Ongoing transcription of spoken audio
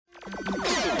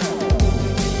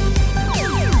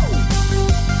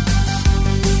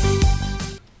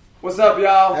What's up,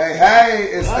 y'all?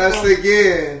 Hey, it's us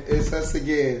again. It's us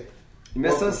again. You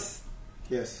miss us?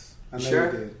 Yes, I know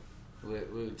sure? you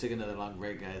did. We took another long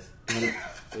break, guys.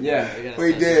 Yeah,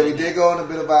 we did. We did go on a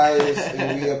bit of hiatus,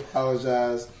 and we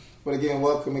apologize. But again,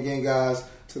 welcome again, guys,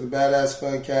 to the BadaAss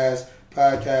Funcast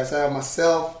podcast. I have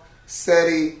myself,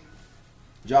 Seti,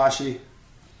 Joshy,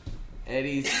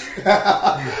 Eddie's, and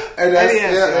that's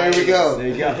there we go. There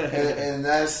you go. And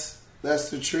that's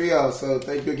the trio. So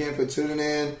thank you again for tuning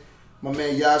in. My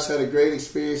man Yash had a great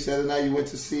experience the other night. You went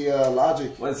to see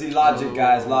Logic. Went to see Logic,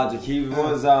 guys. Logic. He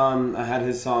was. I had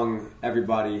his song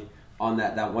 "Everybody" on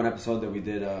that one episode that we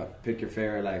did. Pick your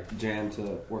favorite like jam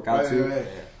to work out to. Right.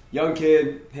 Young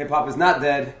kid. Hip hop is not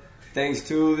dead. Thanks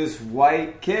to this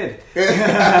white kid. Who would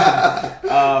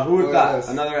have thought?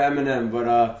 Another Eminem,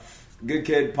 but good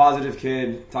kid, positive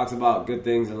kid. Talks about good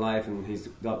things in life, and he's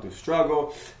dealt through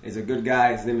struggle. He's a good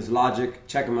guy. His name is Logic.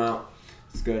 Check him out.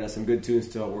 It's good. That's some good tunes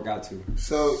to work out to.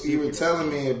 So you were telling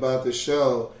me about the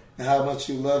show and how much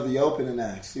you love the opening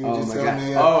acts. You were just telling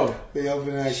me the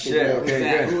opening acts. Shit.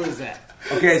 Okay, Who is that?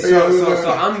 Okay,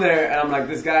 so I'm there and I'm like,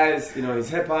 this guy's, he's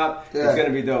hip hop. Yeah. It's gonna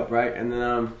be dope, right? And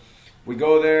then we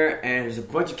go there and there's a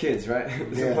bunch of kids, right?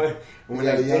 And we're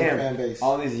like, damn,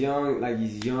 all these young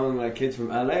kids from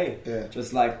LA. Yeah.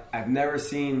 Just like I've never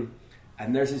seen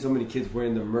so many kids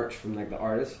wearing the merch from like the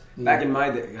artists. Back in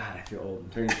my day, God, I feel old. I'm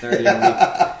turning 30 in a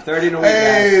week. 30 in a week.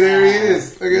 Hey, there he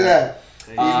is. Look at that.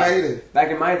 He made it.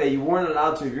 Back in my day, you weren't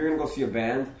allowed to. If you're gonna go see a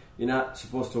band, you're not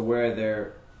supposed to wear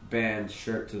their band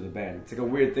shirt to the band. It's like a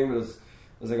weird thing. But it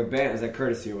was like a band. It was like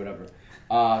courtesy or whatever.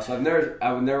 So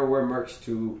I would never wear merch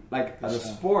to like as a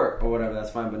sport or whatever. That's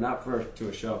fine, but not to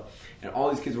a show. And all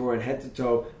these kids were wearing head to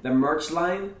toe. The merch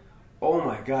line. Oh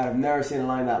my God, I've never seen a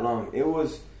line that long. It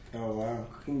was. Oh wow!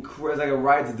 It was like a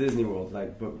ride to Disney World,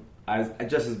 but I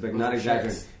just as big, not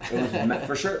exaggerating. It was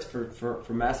for shirts, for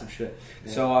massive shit.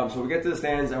 Yeah. So we get to the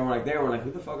stands and we're like there, and we're like,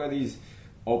 who the fuck are these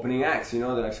opening acts? They're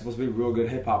like supposed to be real good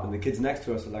hip hop, and the kids next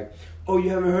to us are like, oh,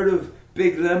 you haven't heard of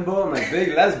Big Lembo? I'm like,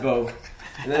 Big Lesbo,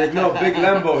 and they're like, no, Big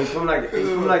Lembo. He's from like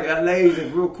LA. He's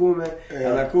like real cool, man. Yeah.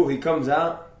 I'm like, cool. He comes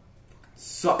out.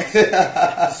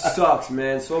 Sucks,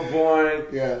 man. So boring.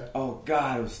 Yeah. Oh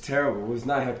God, it was terrible. It was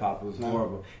not hip hop. It was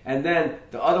horrible. And then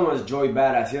the other one is Joey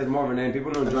BadaAss. He has more of a name.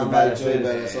 People know Joey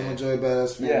BadaAss. I'm a Joey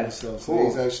BadaAss fan myself. So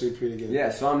he's actually pretty good.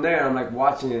 Yeah. So I'm there and I'm like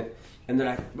watching it, and they're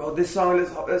like, "Bro, this song.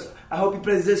 I hope he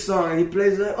plays this song." And he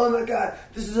plays it. Oh my God,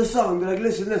 this is a song. They're like,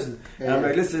 "Listen." Yeah. And I'm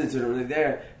like listening to them. And they're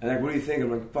there. And like, what do you think?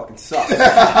 I'm like, fucking sucks.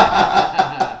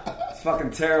 It's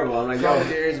fucking terrible. I'm like, yo,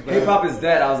 hip hop is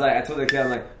dead. I told the kid, I'm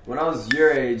like, when I was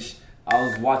your age, I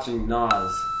was watching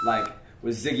Nas, like,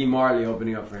 with Ziggy Marley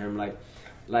opening up for him.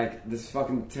 Like this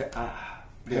fucking hip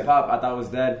hop I thought was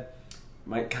dead.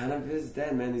 Kind of is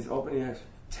dead, man. These opening acts were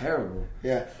terrible.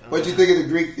 Yeah. What'd you think of the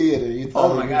Greek Theater?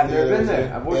 Oh my God, I've never been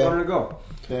there. I've always wanted to go.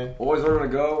 Okay. Always wanted to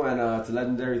go, and it's a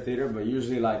legendary theater, but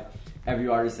usually like every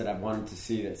artist that I've wanted to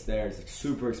see that's there is like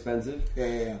super expensive.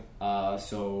 Yeah.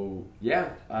 So yeah,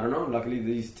 I don't know. Luckily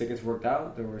these tickets worked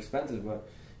out. They were expensive, but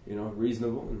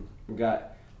reasonable. And we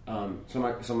got so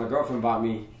my girlfriend bought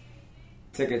me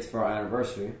tickets for our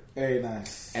anniversary. Very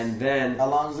nice. And then how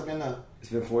long has it been now? It's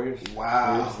been 4 years.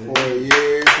 Wow, 4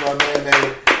 years. My man made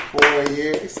it 4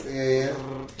 years.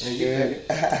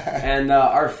 Yeah. And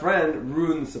our friend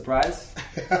ruined the surprise.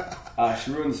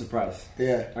 She ruined the surprise.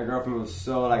 Yeah. My girlfriend was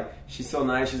she's so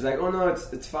nice. She's like, oh no,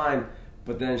 it's fine.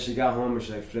 But then she got home and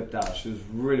she flipped out. She was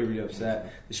really, really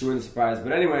upset that she ruined the surprise.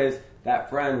 But anyways, that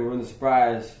friend who ruined the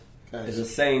surprise is a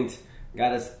saint.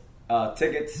 Got us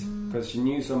tickets because she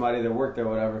knew somebody that worked there,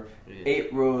 whatever.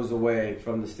 8 rows away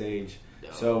from the stage.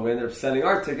 So we ended up selling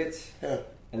our tickets. Yeah.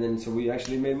 And then so we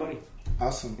actually made money.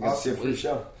 Awesome. It's a free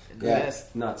show. Yes.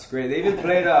 No, it's great. They even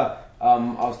played I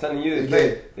was telling you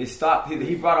they stopped.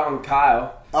 He brought on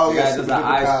Kyle. Oh, yes, the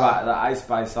I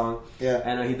Spy song. Yeah,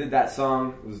 and he did that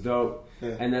song. It was dope.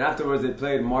 Yeah. And then afterwards, they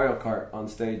played Mario Kart on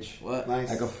stage. What? Nice.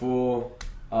 Like a full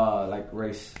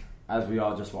race, as we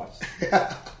all just watched.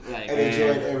 And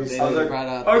enjoyed every song. I was like,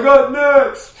 I got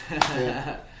nuts.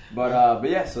 But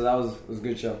yeah, so that was a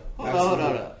good show. Hold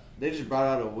on. They just brought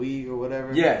out a Wii or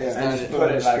whatever. Yeah. And just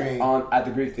put it on at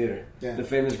the Greek Theater. Yeah. The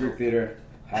famous Greek Theater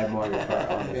had Mario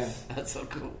Kart on it. Yeah. That's so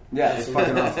cool. Yeah, it's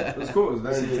fucking awesome. It was cool. It was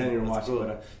very entertaining to watch. Cool.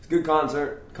 But it's a good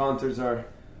concert. Concerts are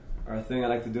a thing I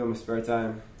like to do in my spare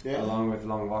time. Yeah. Along with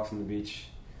long walks on the beach.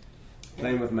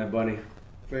 Playing with my buddy.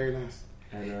 Very nice.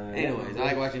 And, anyways, I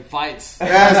like watching fights.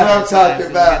 That's what I'm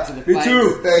talking about. Me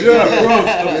too. Yeah, bro.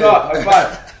 Up top. High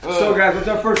five. So, guys, what's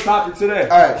our first topic today?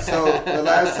 All right. So, the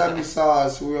last time you saw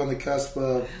us, we were on the cusp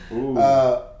of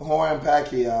Horn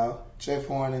Pacquiao, Jeff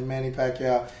Horn and Manny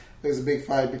Pacquiao. it was a big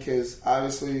fight because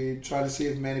obviously trying to see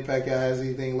if Manny Pacquiao has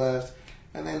anything left.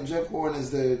 And then Jeff Horn is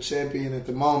the champion at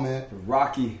the moment.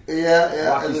 Rocky. Yeah.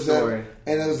 Rocky story.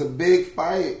 And it was a big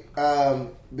fight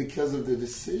because of the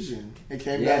decision. It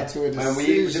came down to a decision. And we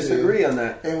disagree on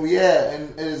that. And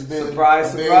it has been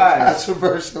surprise, a big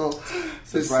controversial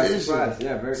decision. Surprise.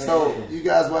 Yeah, very So you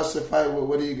guys watched the fight.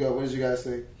 What do you go? What did you guys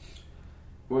think?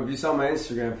 Well, if you saw my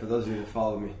Instagram, for those of you that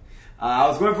follow me, I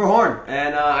was going for Horn,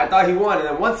 and I thought he won. And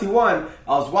then once he won,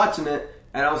 I was watching it,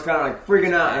 and I was kind of like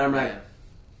freaking out, and I'm like,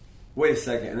 wait a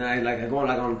second. And then I go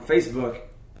on Facebook,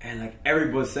 and like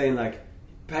everybody's saying like,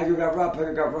 Pacquiao got robbed,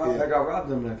 Pacquiao got robbed.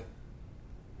 And I'm like,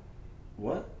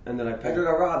 what? And they're like, Pacquiao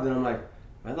got robbed, and I'm like,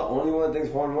 am I the only one that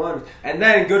thinks Horn won? And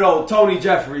then good old Tony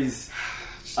Jeffries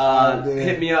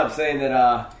hit me up saying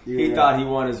that he thought he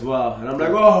won as well. And I'm like,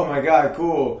 oh my god,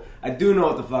 cool. I do know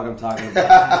what the fuck I'm talking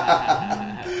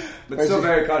about. But still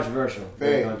very controversial.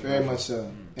 Very much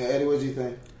so. And Eddie, what do you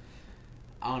think?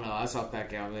 I don't know. I saw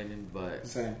Pacquiao winning, but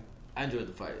Same. I enjoyed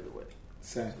the fight either way.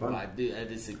 Same. But I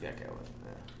did see Pacquiao win.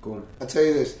 Yeah. Cool. I'll tell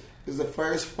you this. This is the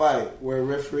first fight where a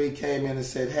referee came in and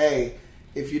said, hey,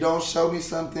 if you don't show me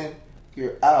something,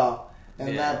 you're out.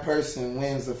 And that person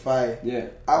wins the fight. Yeah.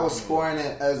 I was scoring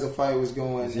it as the fight was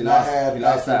going. And I had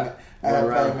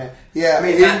Pac-Man. Yeah, I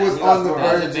mean, he was on the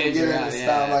verge of major getting round, the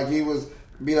style. Like, he was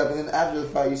beat up. And then after the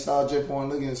fight, you saw Jeff Horn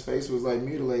looking, his face was like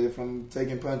mutilated from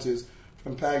taking punches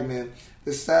from Pac-Man.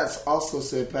 The stats also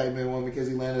said Pac-Man won because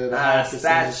he landed at a high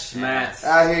percentage.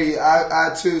 I hear you.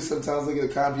 I too sometimes look at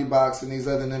the CompuBox and these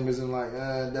other numbers and like,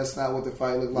 that's not what the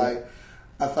fight looked like.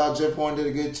 I thought Jeff Horn did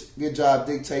a good job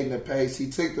dictating the pace. He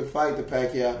took the fight to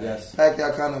Pacquiao. Yes.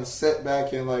 Pacquiao kind of sat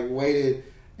back and like waited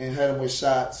and had him with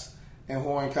shots, and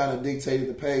Horn kind of dictated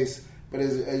the pace. But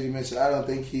as you mentioned, I don't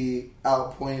think he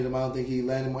outpointed him. I don't think he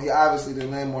landed more. He obviously didn't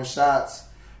land more shots,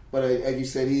 but like you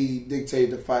said, he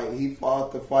dictated the fight. He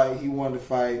fought the fight. He won the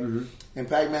fight. Mm-hmm. And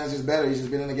Pac-Man is just better. He's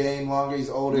just been in the game longer. He's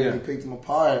older. And he picked him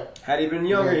apart. Had he been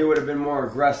younger, he would have been more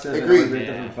aggressive. Agreed. And it would have been a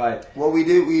different fight. Well, we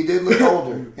did look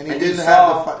older, and he didn't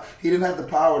have the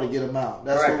power to get him out.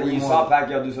 That's correct. what we you saw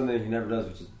Pacquiao do something he never does,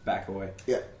 which is back away.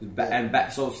 Yeah.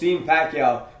 So seeing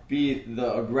Pacquiao be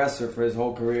the aggressor for his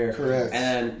whole career, correct,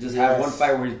 and just have one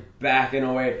fight where he's backing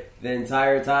away the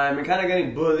entire time and kind of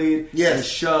getting bullied and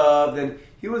shoved, and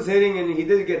he was hitting, and he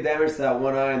did get damage to that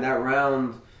one eye, and that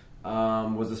round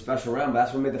was a special round, but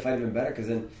that's what made the fight even better because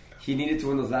then he needed to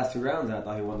win those last 2 rounds, and I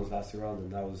thought he won those last 2 rounds,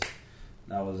 and that was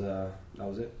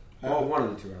it. Well, one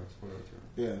of the 2 rounds.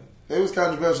 Yeah, it was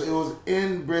controversial. It was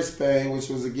in Brisbane, which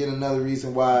was again another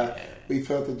reason why we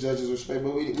felt the judges were straight,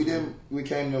 but we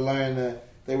came to learn that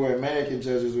they were American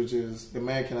judges, which is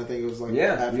American. I think it was like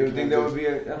African. You would think there would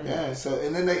be So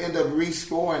and then they end up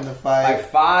rescoring the fight. Like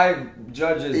 5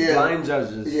 judges, blind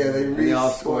judges. Yeah, they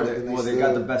all scored it. Well, they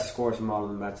got the best scores from all of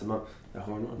them. Matched them up. That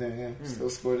Horn won. Yeah,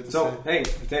 still scored it. So hey,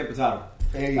 potato.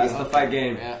 That's the fight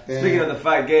game. Yeah. Speaking of the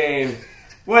fight game,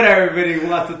 what everybody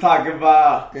wants to talk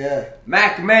about. Yeah,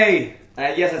 Mac May.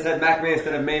 Yes, I said Mac May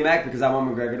instead of May Mac because I want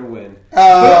McGregor to win.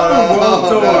 World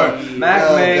Tour.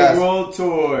 Mac May World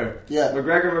Tour. Yeah.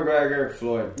 McGregor,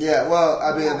 Floyd. Yeah, well,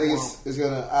 I mean, I think it's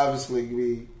going to obviously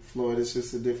be Floyd. It's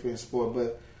just a different sport.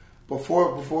 But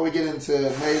before we get into the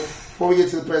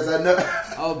press, I know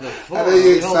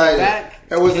you're excited.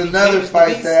 There was another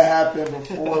fight that happened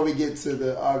before we get to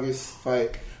the August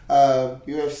fight.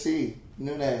 UFC,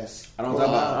 Nunes. I don't talk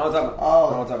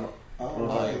about.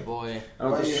 Oh, your boy.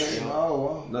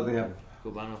 Nothing happened.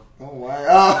 Cubano. Oh,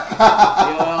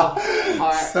 wow.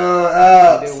 So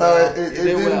it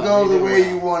didn't go the way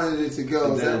you wanted it to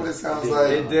go. Is that what it sounds like?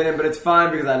 It didn't, but it's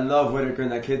fine because I love Whitaker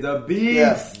and that kid's a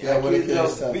beast. Yeah,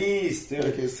 Whitaker's a beast,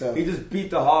 dude. He just beat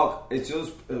the Hawk. It's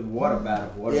just what a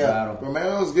battle. What a battle.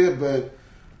 Romero's good, but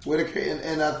Whitaker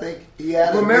and I think he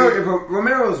had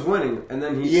Romero was winning, and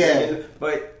then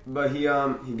but he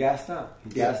gassed out.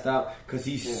 He gassed out because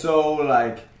he's so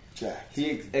like. Jacked.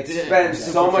 He expends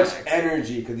so much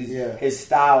energy because his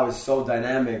style is so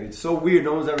dynamic. It's so weird.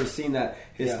 No one's ever seen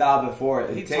his style before.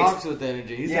 He talks with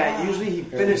energy. Usually he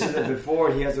finishes it before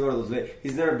he has to go to those late.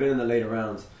 He's never been in the later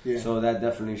rounds, so that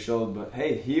definitely showed. But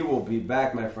hey, he will be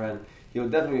back, my friend. He'll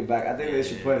definitely be back. I think they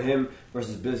should put him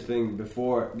versus Bisping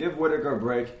before. Give Whitaker a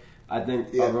break. I think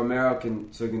Romero can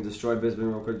destroy Bisping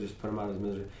real quick. Just put him out of his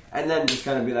misery, and then just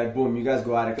kind of be like, boom, you guys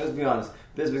go at it. Because let's be honest,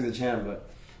 Bisping's the champ, but.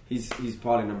 He's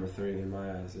probably number 3 in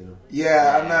my eyes, you know.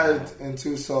 Yeah, I'm not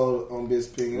too sold on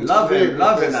Bisping. Love him.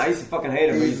 I used to fucking hate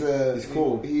him. He's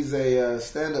cool. He's a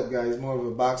stand-up guy. He's more of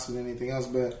a boxer than anything else,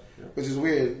 but which is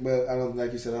weird. But I don't,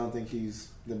 like you said, I don't think he's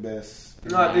the best.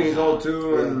 No, I think he's old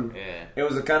too, and Yeah. it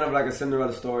was a kind of like a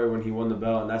Cinderella story when he won the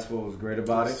belt, and that's what was great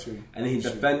about That's it. true. And then he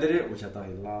That's defended it, which I thought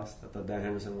he lost. I thought Dan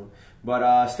Henderson won,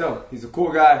 but still, he's a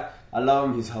cool guy. I love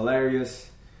him. He's hilarious,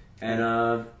 and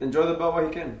enjoy the belt while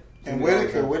he can. And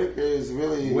Whitaker is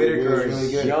really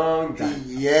good. Young,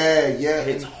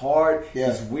 It's hard.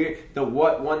 Yeah. He's weird.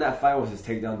 What won that fight was his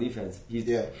takedown defense. He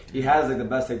has like the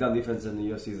best takedown defense in the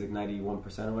UFC. He's like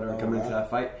 91% or whatever coming into that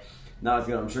fight. Now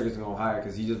I'm sure it's gonna go higher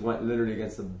because he just went literally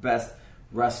against the best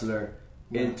wrestler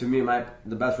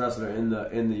the best wrestler in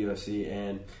the UFC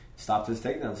and stopped his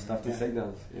takedowns.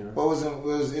 You know? What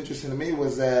was interesting to me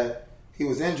was that he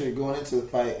was injured going into the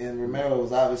fight, and Romero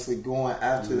was obviously going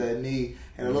after that knee,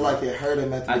 and it looked like it hurt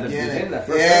him at the beginning. The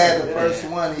first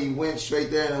one, he went straight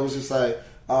there, and it was just like,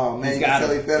 oh man, you can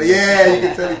tell he felt it. Yeah, you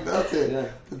can tell he felt it. Yeah.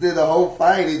 But then the whole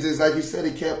fight, he just, like you said,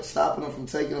 he kept stopping him from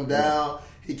taking him down.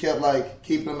 He kept like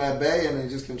keeping him at bay, and then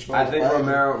just controlling. I think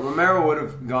Romero would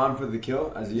have gone for the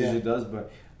kill as he usually does,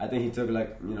 but I think he took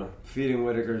feeding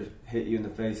Whitaker hit you in the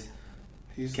face.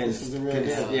 He was like, I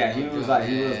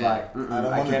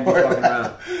can't be fucking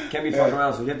around. Can't be fucking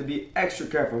around. So you have to be extra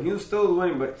careful. He was still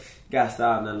winning, but gassed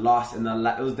out and then lost. And then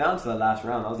it was down to the last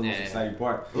round. That was the most exciting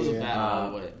part. It was a battle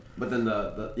all the way. But then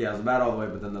it was a battle all the way.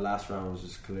 But then the last round was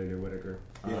just clearly Whitaker.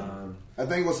 Yeah. I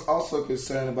think what's also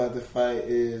concerned about the fight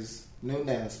is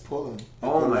Nunes pulling.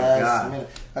 Oh my god! Minute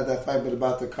at that fight, but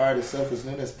about the card itself is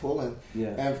Nunes pulling.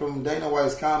 Yeah. And from Dana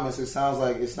White's comments, it sounds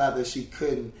like it's not that she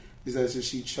couldn't. It's that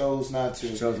she chose not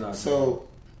to. So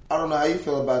I don't know how you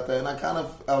feel about that. And I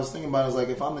was thinking about it, like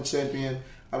if I'm a champion,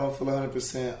 I don't feel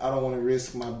 100%. I don't want to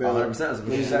risk my belt.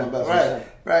 100%.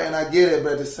 Right. And I get it,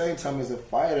 but at the same time, as a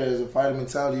fighter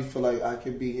mentality, you feel like I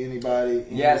could beat anybody.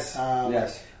 Yes.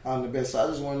 Yes. I'm the best. So I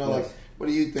just want to know, what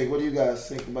do you think? What do you guys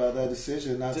think about that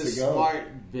decision not to go? It's a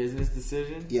smart business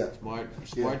decision. Yeah.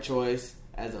 Smart choice.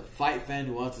 As a fight fan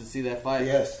who wants to see that fight,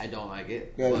 I don't like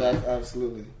it. Yes,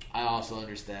 absolutely. I also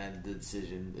understand the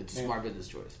decision. It's a smart business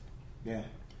choice. Yeah.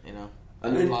 You know?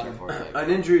 An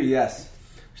injury, yes.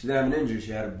 She didn't have an injury.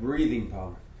 She had a breathing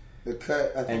problem. The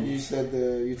cut, I think you said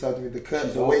you talked to me,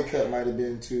 the weight cut might have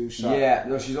been too sharp. Yeah,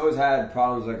 no, she's always had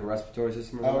problems like a respiratory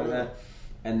system or something like that.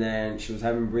 And then she was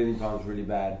having breathing problems really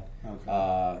bad.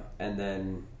 Okay. And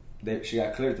then she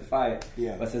got cleared to fight.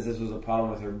 Yeah. But since this was a problem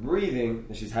with her breathing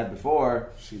that she's had before,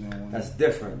 that's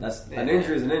different. An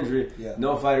injury is an injury. Yeah.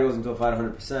 No fighter goes into a fight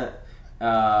 100%.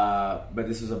 But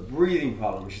this was a breathing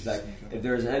problem. She's like, if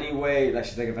there's any way, like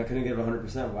she's like, if I couldn't give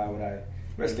 100%, why would I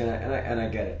risk it? And I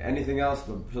get it. Anything else,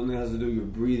 but something has to do with your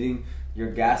breathing,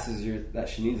 your gases, that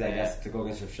she needs that gas to go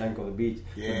against Shevchenko, the beast.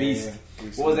 Yeah.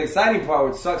 What was the exciting part,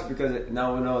 which sucks because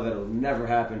now we know that it'll never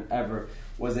happen ever,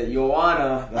 was that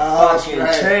Joanna, the fucking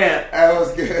champ, that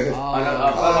was good. An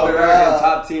American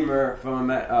top teamer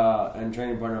from and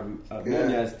training partner of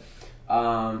Nunez,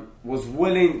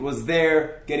 was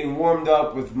there getting warmed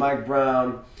up with Mike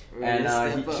Brown, and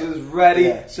she was ready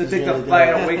to take the fight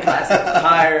a weight class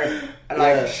higher.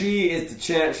 And she is the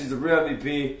champ. She's the real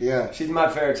MVP. Yeah, she's my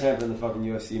favorite champ in the fucking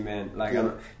UFC, man.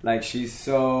 She's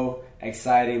so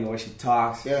exciting the way she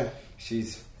talks. Yeah,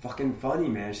 she's fucking funny,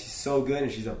 man. She's so good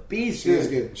and she's a beast. She's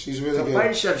good. She's really good. To fight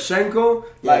Shevchenko,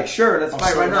 sure, let's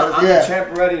fight right now. I'm the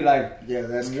champ already.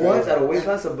 That's crazy. What? At a weight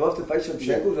class above to fight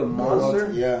Shevchenko, who's a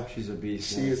monster. Yeah, she's a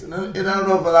beast. She is, and I don't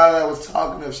know if a lot of that was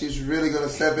talking if she's really gonna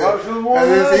step in.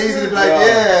 It's easy to be like,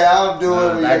 I'll do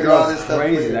it. That girl's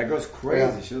crazy. That girl's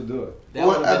crazy. She'll do it. That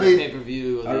would have been the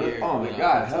pay-per-view of the year. Oh my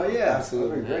god, hell yeah.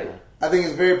 Absolutely. Great. I think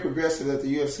it's very progressive that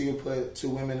the UFC will put two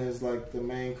women as the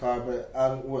main card, but I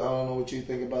don't know what you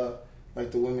think about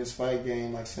the women's fight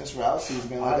game. Since Rousey's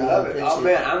been I love it. Oh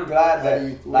man, I'm glad that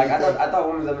I thought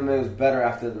women's MMA was better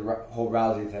after the whole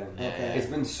Rousey thing. Okay. It's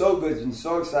been so good. It's been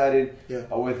so excited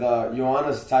with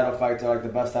Joanna's title fights are the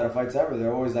best title fights ever.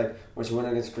 They're always when she went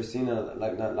against Christina,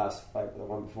 not last fight, but the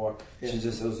one before. Yeah. It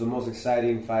was the most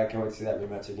exciting fight. I can't wait to see that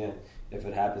rematch again if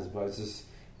it happens. But it's just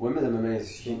women's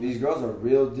MMA. These girls are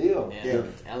real deal. Yeah, they're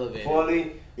elevated,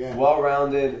 fully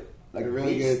well-rounded,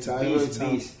 really good time. Beast.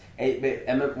 Women's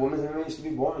MMA used to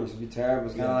be boring. It used to be terrible.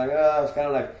 It was kind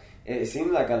of like it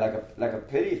seemed like a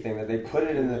pity thing that they put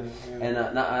it in the. And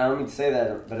I don't mean to say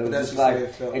that, but it was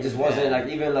just it just wasn't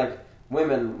even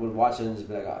women would watch it and just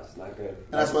be like, oh, it's not good.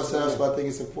 And that's why I think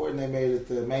it's important they made it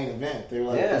the main event. They were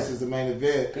like, this is the main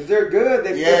event. Because they're good.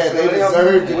 They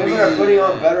deserve to be. Women are putting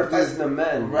on better fights than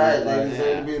men. Right, they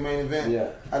deserve to be the main event.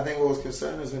 Yeah. I think what was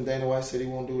concerning was when Dana White said he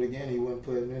won't do it again. He wouldn't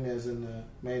put Nunez in the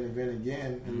main event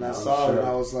again. And I saw it and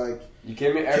I was like, you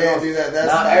can't do that.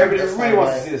 Everybody really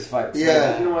wants to see this fight.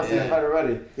 Yeah. You don't want to see this fight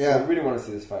already. Yeah. We really want to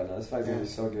see this fight now. This fight's going to be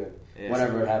so good.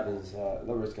 Whenever it happens, they'll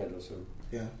reschedule soon.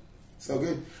 Yeah. So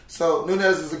good. So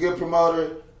Nunes is a good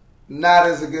promoter. Not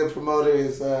as a good promoter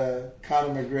as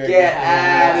Conor McGregor. Get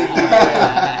out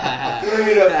of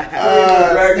here.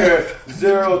 McGregor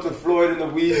 0 to Floyd and the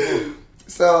Weasel.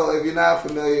 So if you're not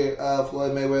familiar,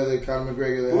 Floyd Mayweather, Conor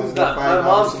McGregor. Who's not? My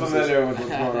mom's familiar with what's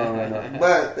going on right now.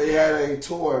 But they had a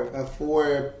tour, a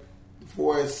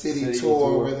four-city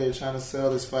tour where they're trying to sell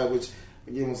this fight, which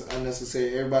again was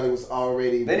unnecessary. Everybody was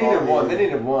already. They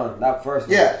needed one. That first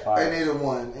one. Yeah, they needed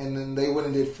one, and then they went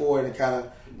and did 4, and it kind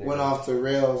of went off the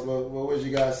rails. What did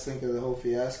you guys think of the whole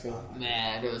fiasco?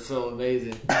 Man, it was so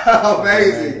amazing.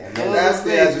 Amazing. That's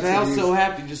the adjective. Man, I was so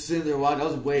happy just sitting there watching. I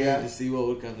was waiting to see what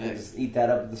would come next. Just eat that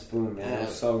up with the spoon, man. It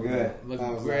was so good.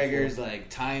 McGregor's like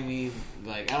timing.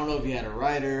 Like I don't know if he had a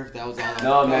rider, if that was all.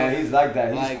 No, man, he's like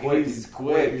that. He's quick. He's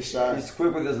quick. He's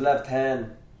quick with his left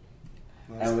hand.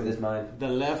 And with his mind. The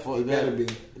last one. Better be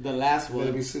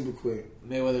super quick.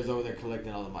 Mayweather's over there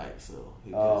collecting all the mics, so.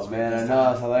 Oh man, I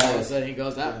know, it's hilarious. All of a sudden he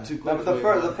goes out too quick. No, but the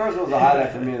first one was a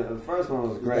highlight for me. The first one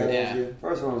was great. Yeah.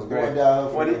 First one was great. Went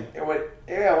downhill I went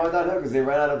downhill because they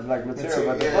ran out of like material.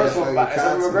 But the first one,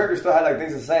 McGregor still had like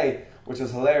things to say, which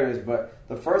was hilarious. But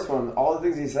the first one, all the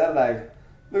things he said, like,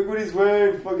 look what he's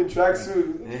wearing, fucking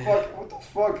tracksuit. What the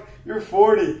fuck? You're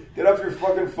 40. Get off your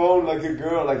fucking phone like a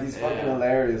girl. Like, he's fucking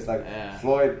hilarious. Like,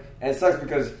 Floyd. And it sucks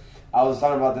because I was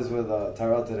talking about this with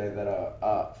Tyrell today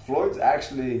that Floyd's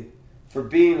actually, for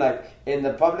being like in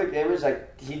the public image,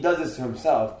 like he does this to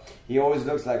himself. He always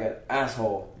looks like an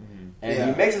asshole.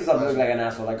 And he makes himself look like an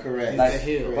asshole. Like, correct. Like,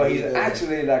 but he's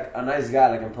actually like a nice guy,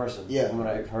 like in person. Yeah. From what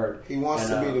I've heard. He wants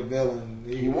to be the villain.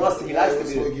 He likes to be.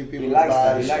 He likes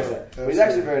that. But he's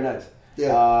actually very nice.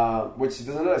 Yeah. Which he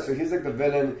doesn't know. So he's like the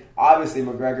villain. Obviously,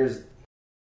 McGregor's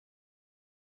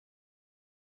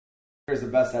the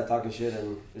best at talking shit,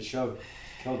 and it showed.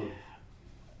 Killed him.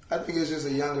 I think it's just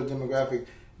a younger demographic.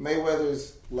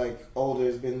 Mayweather's like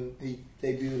older. He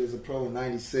debuted as a pro in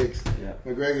 '96. Yeah.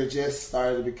 McGregor just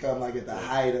started to become like at the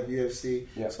height of UFC.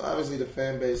 Yeah. So obviously the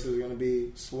fan base is going to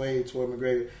be swayed toward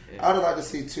McGregor. Yeah. I would like to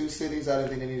see 2 cities. I don't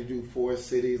think they need to do 4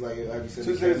 cities like you said.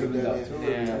 2 cities would be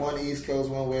done. One East Coast,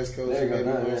 one West Coast, and maybe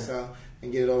one South,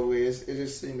 and get it over with. It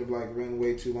just seemed to like run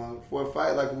way too long for a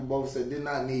fight. Like we both said, did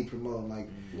not need promoting. Like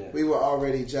we were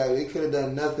already jacked. We could have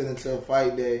done nothing until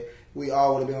fight day. We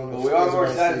all would have been on the. Well, we are more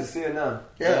excited to see it now.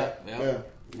 Yeah.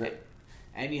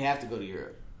 And you have to go to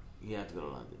Europe. You have to go to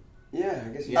London. Yeah, I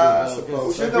guess you I suppose.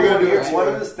 We should have done one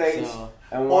of the states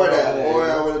and one or that, there. or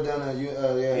I would have done East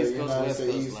Coast, United West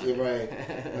States, Coast, East, right,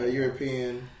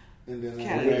 European, and then you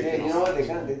know what? They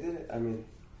did it. I mean,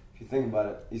 if you think about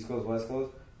it, East Coast, West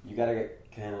Coast, you gotta get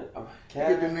Canada.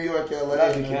 Get to New York, LA.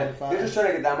 They're just trying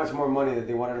to get that much more money that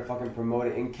they wanted to fucking promote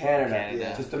it in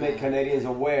Canada. Just to make Canadians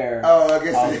aware of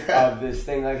this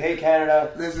thing. Like, hey,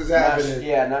 Canada, this is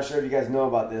happening. Not sure if you guys know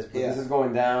about this, but this is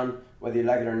going down. Whether you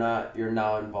like it or not, you're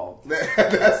now involved.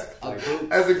 That's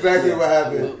exactly what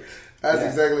happened. That's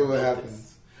exactly what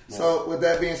happens. So, with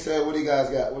that being said, what do you guys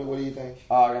got? What do you think?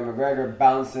 I got McGregor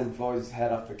bouncing Floyd's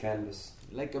head off the canvas.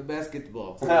 Like a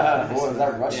basketball. What was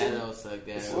that Russian? Yeah, that was like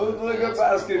that. Like a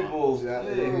basketball.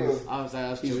 I'm sorry, I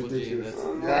was Triple G.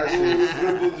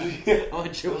 I'm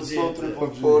Triple G. For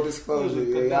full disclosure,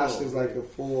 Yash is like a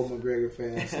full McGregor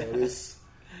fan, so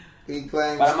he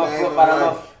claims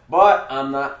But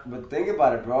I'm not. But think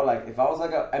about it, bro. Like, if I was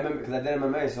like a MMA, because I did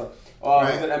MMA, so I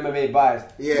was an MMA bias.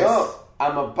 Yes. No,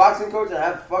 I'm a boxing coach and I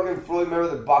have fucking Floyd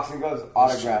Mayweather boxing gloves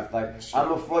autographed. Like,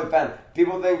 I'm a Floyd fan.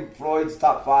 People think Floyd's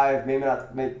top 5, maybe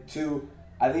not, maybe 2.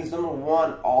 I think he's number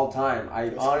 1 all time. I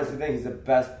honestly think he's the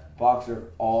best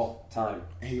boxer all time.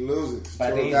 He loses.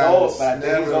 But I think he's old.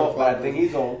 I think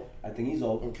he's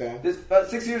old. Okay. This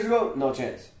 6 years ago, no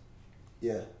chance.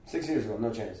 Yeah. 6 years ago,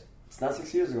 no chance. It's not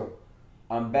 6 years ago.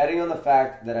 I'm betting on the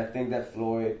fact that I think that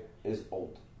Floyd is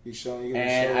old.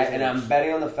 And I'm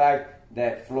betting on the fact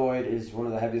that Floyd is one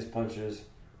of the heaviest punchers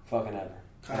fucking ever.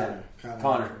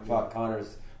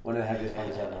 Connor's one of the heaviest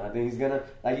punchers ever. I think he's gonna,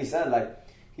 like you said, like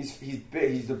he's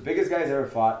big. He's the biggest guy he's ever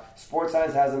fought. Sports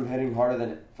Science has him hitting harder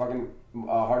than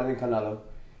Canelo.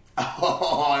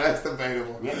 Oh, that's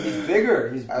debatable. Yeah, he's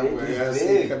bigger. He's big. I've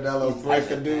seen Canelo break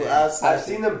a dude. I've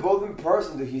seen them both in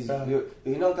person. Dude,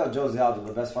 he knocked out Jose Aldo,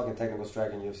 the best fucking technical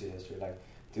striker in UFC history. Like,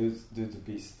 dude's a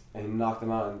beast, and he knocked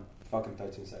him out in fucking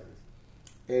 13 seconds.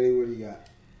 Eddie, what do you got?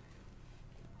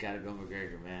 Gotta go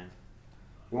McGregor, man.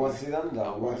 You want to see them? No,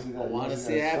 I want to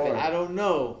see it happen. I don't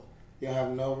know. You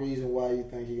have no reason why you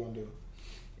think he's gonna do it.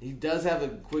 He does have a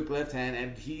quick left hand,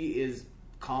 and he is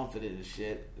confident as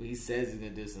shit. He says he's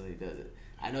gonna do something, he does it.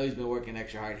 I know he's been working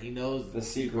extra hard. He knows the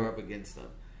secret up against him.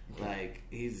 Okay. Like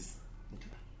it's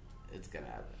gonna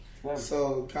happen.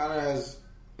 So Conor has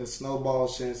a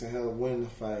snowball's chance in hell of winning the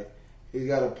fight. He's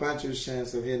got a puncher's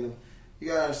chance of hitting him. You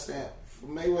gotta understand,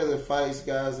 Mayweather fights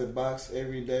guys that box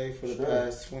every day for the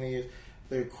past 20 years.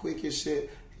 They're quick as shit.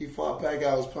 He fought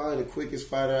Pacquiao. Was probably the quickest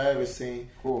fighter I ever seen.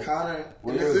 Cool. Conor.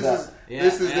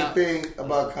 This is the thing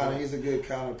about Conor. He's a good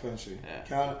counter puncher.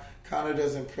 Yeah. Conor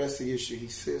doesn't press the issue. He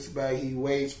sits back. He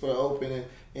waits for the opening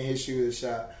and hits you with a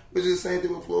shot, which is the same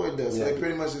thing what Floyd does. So they're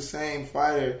pretty much the same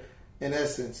fighter in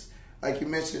essence. Like you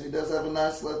mentioned, he does have a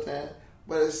nice left hand,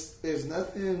 but there's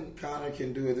nothing Conor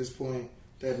can do at this point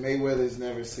that Mayweather's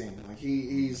never seen. Like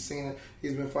he's seen it.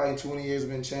 He's been fighting 20 years,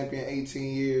 been champion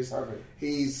 18 years. Perfect.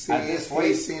 He's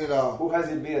seen it all. Who has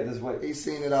he beat at this weight? He's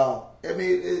seen it all. I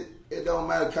mean, it don't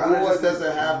matter. Conor just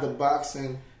doesn't have the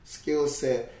boxing skill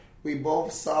set. We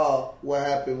both saw what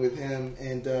happened with him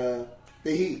and the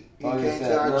Heat. He came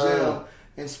to our gym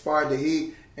and sparred the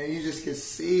Heat, and you just could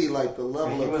see like the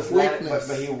level of quickness.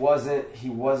 But he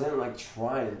wasn't like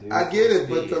trying, dude. I get it,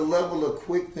 but the level of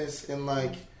quickness and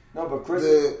like. No, but Chris,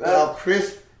 how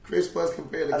crisp was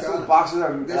compared to Conor. Boxers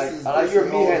are like your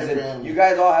meatheads, and you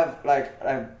guys all have like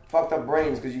fucked up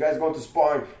brains because you guys go into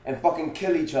sparring and fucking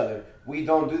kill each other. We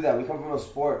don't do that. We come from a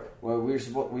sport where we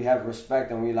have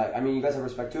respect and we like. I mean, you guys have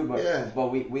respect too,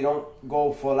 but we don't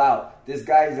go full out. This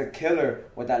guy is a killer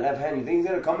with that left hand. You think he's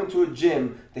gonna come into a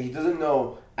gym that he doesn't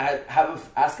know?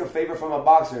 Ask a favor from a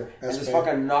boxer and just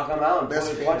fucking knock him out and pull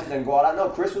his punches and go out. No,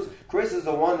 Chris is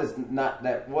the one isn't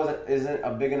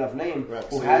a big enough name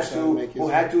who had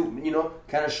to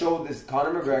kind of show this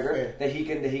Conor McGregor that he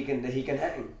can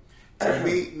hang. To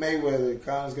beat Mayweather,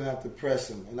 Conor's gonna have to press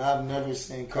him, and I've never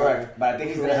seen Conor. Correct, but I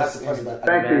think he's gonna have to press him.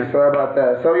 Thank you. Sorry about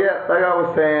that. So yeah, like I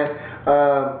was saying,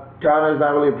 Conor's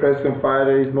not really a pressing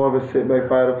fighter. He's more of a sit back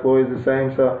fighter. Floyd's the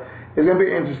same, so it's gonna be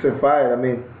an interesting fight. I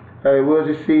mean. We'll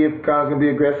just see if Conor's going to be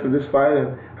aggressive this fight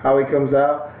and how he comes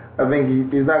out. I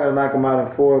think he's not going to knock him out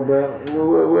in 4, but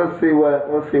we'll see what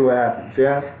happens,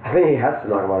 yeah? I think he has to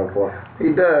knock him out in 4.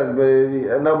 He does,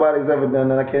 but nobody's ever done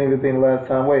that. I can't even think the last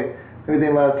time. Wait, let me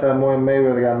think last time more than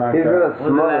Mayweather got knocked out.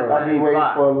 I'll be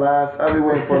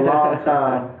waiting for a long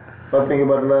time if I think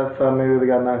about the last time Mayweather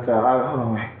got knocked out. Hold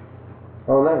on, wait.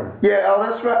 Oh, never. Yeah,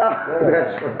 that's right.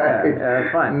 That's right. Yeah, that's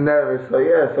fine. Never. So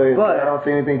I don't see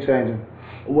anything changing.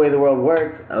 The way the world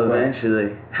works,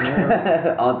 eventually,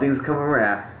 all things come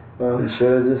around. He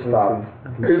should have just stopped.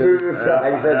 Like you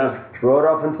said, just rode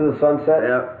off into the sunset.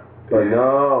 Yep. But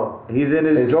no. He's in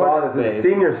his Jordan It's phase.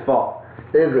 Senior's fault.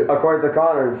 Is it? According to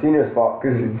Conor, it's Senior's fault.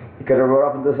 Because he could have rode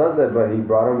off into the sunset, but he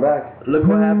brought him back. Look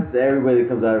what happens to everybody that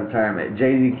comes out of retirement.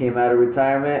 Jay-Z came out of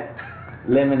retirement.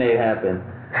 Lemonade happened.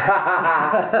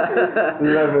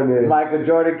 Lemonade. Michael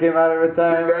Jordan came out of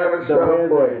retirement. The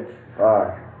Wizards.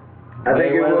 I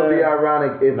think it will be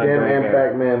ironic if him and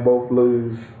Pac-Man both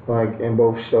lose, like, and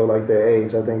both show like their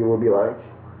age. I think it will be like.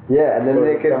 Yeah, and then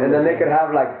they could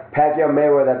have like Pacquiao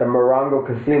Mayweather at the Morongo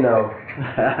Casino,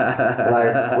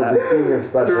 like with the senior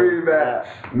special. 3-match.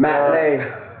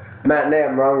 Matinee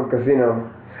at Morongo Casino.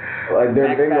 Like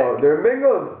their bingo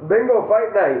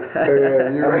fight night.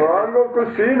 You're Morongo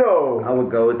Casino. I would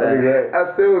go with that.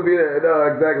 I still would be there. No,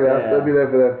 exactly. I'll still be there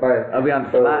for that fight. I'll be on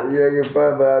the slots. Yeah, you're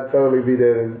fun, but I'd totally be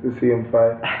there to see him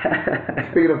fight.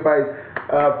 Speaking of fights,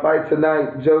 fight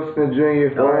tonight, Joe Smith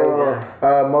Jr.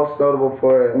 fight. Most notable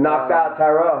for it. Knocked out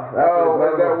Tyrell.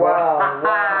 Was that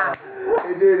wow?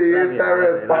 He did. He is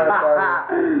Tyrell's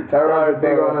fighter. Tyrell's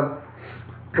big on him.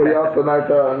 But he also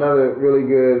knocked out another really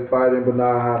good fighter,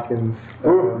 Bernard Hopkins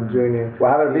Jr.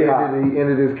 What happened to B-Hop? He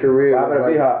ended his career with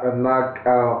like a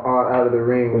knockout out of the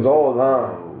ring. He was old,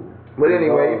 huh? But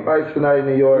anyway, he fights tonight in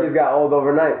New York. He got old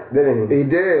overnight, didn't he? He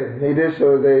did. He did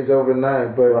show his age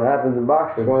overnight. But what happens in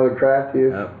boxing? He's one of the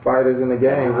craftiest fighters in the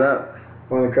game.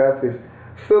 One of the craftiest.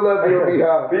 Still love you,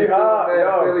 B-Hop. B-Hop,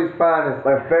 Philly's finest.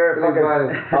 My favorite fucking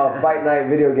fight night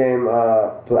video game.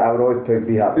 I would always pick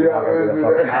B-Hop. A lot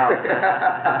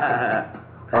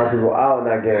of people out in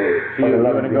that game. So you're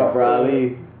gonna go for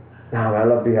Ali? Nah, man, I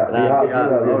love B-Hop. B-Hop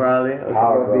over Ali?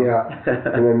 Power, bro.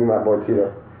 And then me, my boy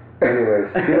Tito. Anyways,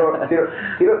 Tito,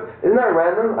 isn't that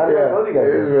random? I never told you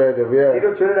guys. It is random, yeah.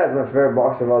 Tito Trinidad is my favorite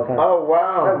boxer of all time. Oh,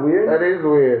 wow. Is that weird? That is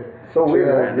weird. So weird.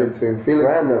 That's good too. Felix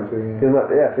random. Too,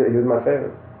 yeah. He was my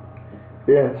favorite.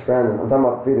 Yeah. It's random. I'm talking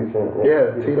about Felix Trinidad.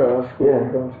 Yeah, Tito. That's cool.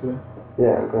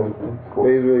 Yeah, I'm going to cool.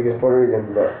 He's really good. Puerto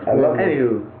Rican, but I love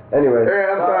him. Anyway. Hey,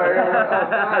 I'm sorry.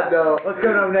 Outside though. What's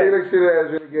going on next? Felix Trinidad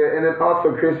is really good. And then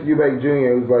also Chris Eubank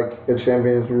Jr., who's like a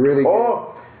champion, is really good.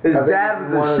 Oh, his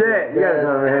dad was the shit. You guys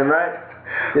know him, right?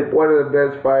 One of the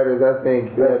best fighters, I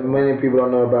think, that many people don't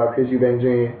know about, Chris Eubank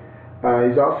Jr.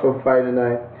 He's also fighting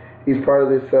tonight. He's part of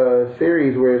this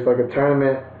series where it's like a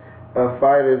tournament,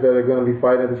 fighters that are going to be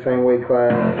fighting at the same weight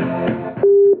class.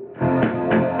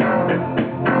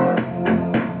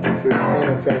 16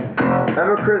 and 10.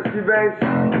 Remember Chris Eubanks,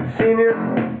 Senior?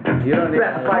 You don't need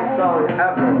Best fight song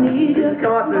ever.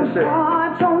 Come out to this shit.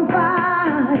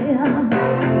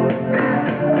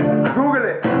 Google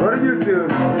it. Go to YouTube.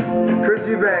 Chris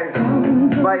Eubanks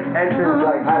fight entrance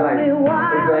like highlights.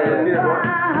 Exactly.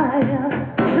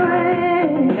 You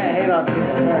can't hate on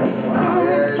Tina Turner.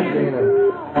 Yeah, Tina.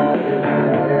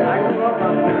 I grew up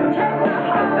on Tina.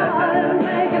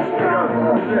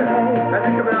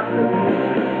 Imagine coming out to this.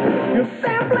 You're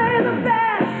simply the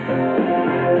best.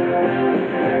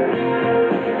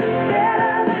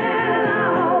 Better than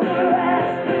all the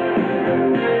rest.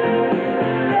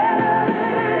 Better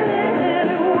than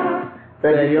anyone.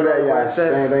 Thank you for that, Yash.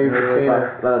 Thank you for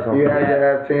Tina. You had to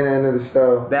have Tina into the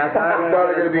show. That's probably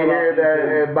going to be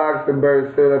here at Boxing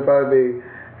Birds, so they'll probably be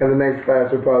in the next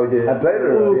class. We'll probably get. I played it.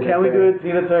 Ooh, can we do it,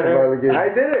 Tina Turner? I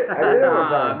did it one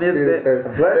time. Missed it.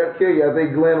 They'll kill you. I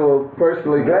think Glenn will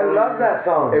personally. Glenn loves that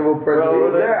song. It will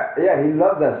personally. Yeah, he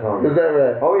loves that song. Is that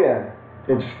right? Oh yeah.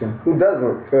 Interesting. Who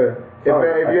doesn't? Good.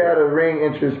 If you had a ring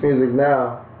interest music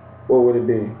now, what would it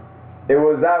be? It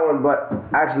was that one, but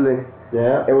actually,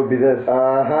 Yeah. it would be this. So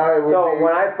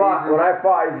when I fought,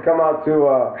 I used to come out to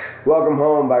 "Welcome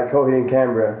Home" by Coheed and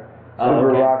Cambria,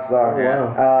 super rock star.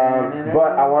 Yeah.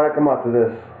 But I want to come out to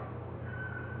this.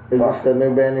 Is this the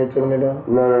new band you're telling me about?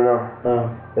 No, Oh.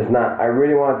 it's not. I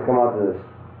really wanted to come out to this,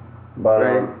 but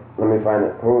Right. let me find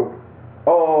it. Who?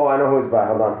 Oh, I know who it's by.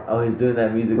 Hold on. Oh, he's doing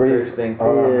that music Really? search thing.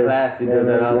 Yeah. Class, he does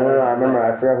that all the No, I time. remember.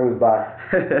 I forgot who it's by.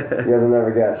 You guys will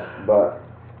never guess. But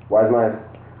why is mine?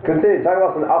 Continue. Talk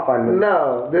about something. I'll find it.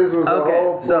 No, this was the Okay,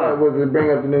 whole point so- was to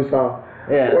bring up the new song.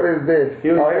 Yeah. What is this? He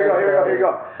was- Oh, here you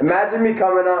go. Imagine me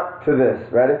coming out to this.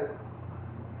 Ready?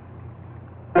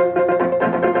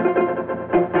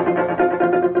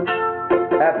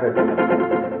 Epic.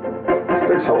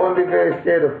 I wouldn't be very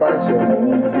scared to fight you.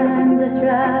 Many times I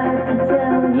tried to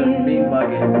tell Just you. being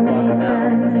bugging. Many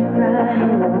times I cried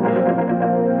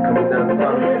alone. Coming down the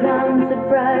top. Cause I'm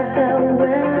surprised how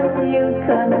well you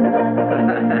cut my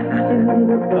things to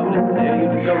the Come bone. to say, you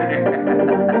just over there.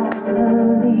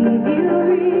 Believe you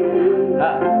really.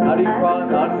 How do you crawl in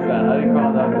the octagon? How do you crawl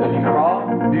in the octagon? Do you crawl?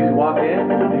 Do you just walk in?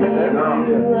 Do you sit? No.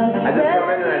 I just come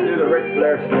in and I do the Ric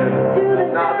Flair spin.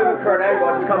 No, I'll do the Kurt Angle. I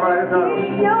just come out like this.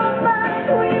 In your mind,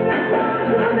 we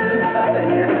belong to the light,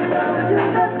 we belong to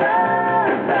the love.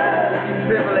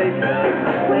 Simulate.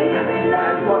 We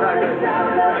belong to the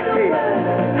sound of the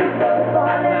words. People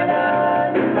falling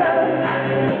under.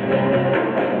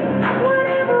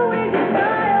 Whatever we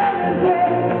deny or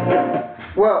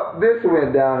regret. Well, this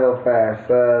went downhill fast.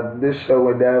 This show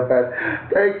went downhill fast.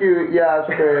 Thank you, Yash,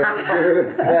 for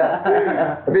giving us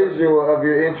that visual of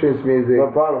your interest music. No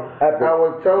problem. Epic. I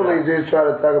was totally just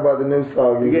trying to talk about the new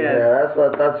song you Yes. had. That's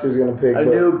what I thought you was gonna pick. A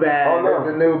but new band. Oh, no. It's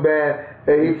a new band.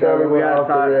 And he totally We went gotta off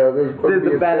the talk. rails. It's supposed This to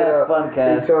is be the a setup. BadaAss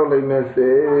Funcast. He totally missed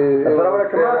it. That's what I would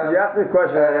have come out to. You asked me a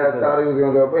question. I thought he was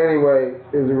gonna go. But anyway,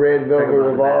 it's Red Velvet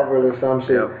Revolver or some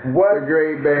shit. Yep. What? It's a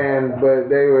great band, but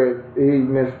he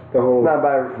missed the whole. It's not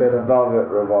by setup. Velvet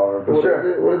Revolver. But What sure.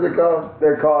 is it? What is it called?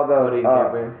 They're called Cody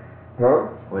Garbrandt. huh?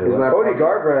 Wait, It's what? not Cody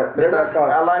Garbrandt. They're not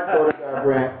called. I like Cody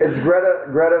Garbrandt. It's Greta.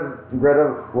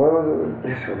 What was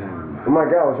it? Oh my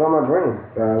God, what's wrong with my brain?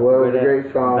 Well, it was a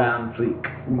great song. Van Fleet.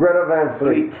 Greta Van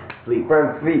Fleet. Fleet.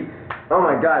 Van Fleet. Oh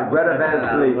my God, Greta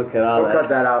Van Fleet. Look at all We'll that. cut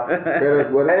that out.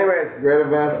 Anyways. Greta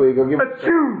Van Fleet, go give me.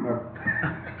 Achoo!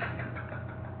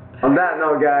 On that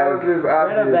note, That was guys, just Greta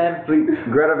obvious. Van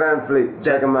Fleet. Greta Van Fleet.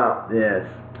 Check them out. Yes.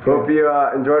 Hope you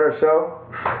enjoyed our show.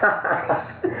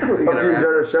 Hope you enjoyed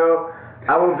our show.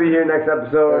 I won't be here next That's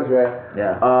episode. right.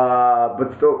 Yeah.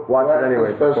 But still watch We'll it have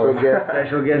anyway. some special guest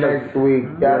Special guest. next week.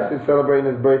 Yash is celebrating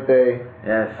his birthday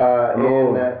Yes.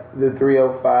 in the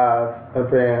 305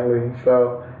 apparently.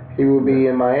 So he will be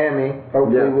in Miami.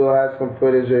 Hopefully Yeah. we'll have some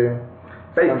footage or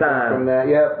something FaceTime. from that.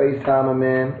 Yeah, FaceTime him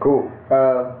in. Cool.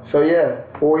 So yeah,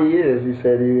 4 years you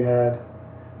said you had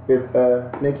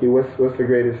with Nikki. What's the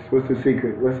greatest? What's the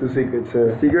secret? What's the secret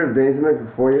to? Secret of dating somebody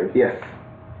for 4 years? Yes.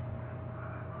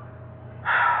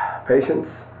 Patience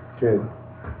Good.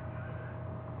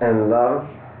 and love.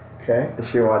 Okay. Is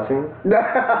she watching?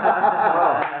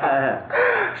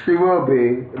 She will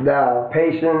be now.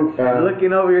 Patience.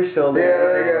 Looking over your shoulder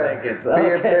every Yeah. seconds.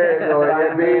 Being paranoid.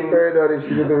 Yeah, being paranoid if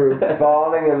she's in the room.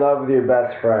 Falling in love with your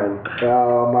best friend.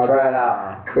 Oh my Try it God.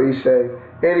 out. Cliche.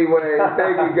 Anyway,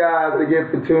 thank you guys again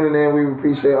for tuning in. We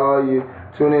appreciate all you.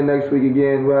 Tune in next week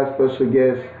again. We'll have special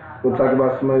guests. We'll talk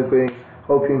about some other things.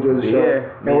 Hope you enjoy the show.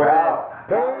 Yeah. And we're out.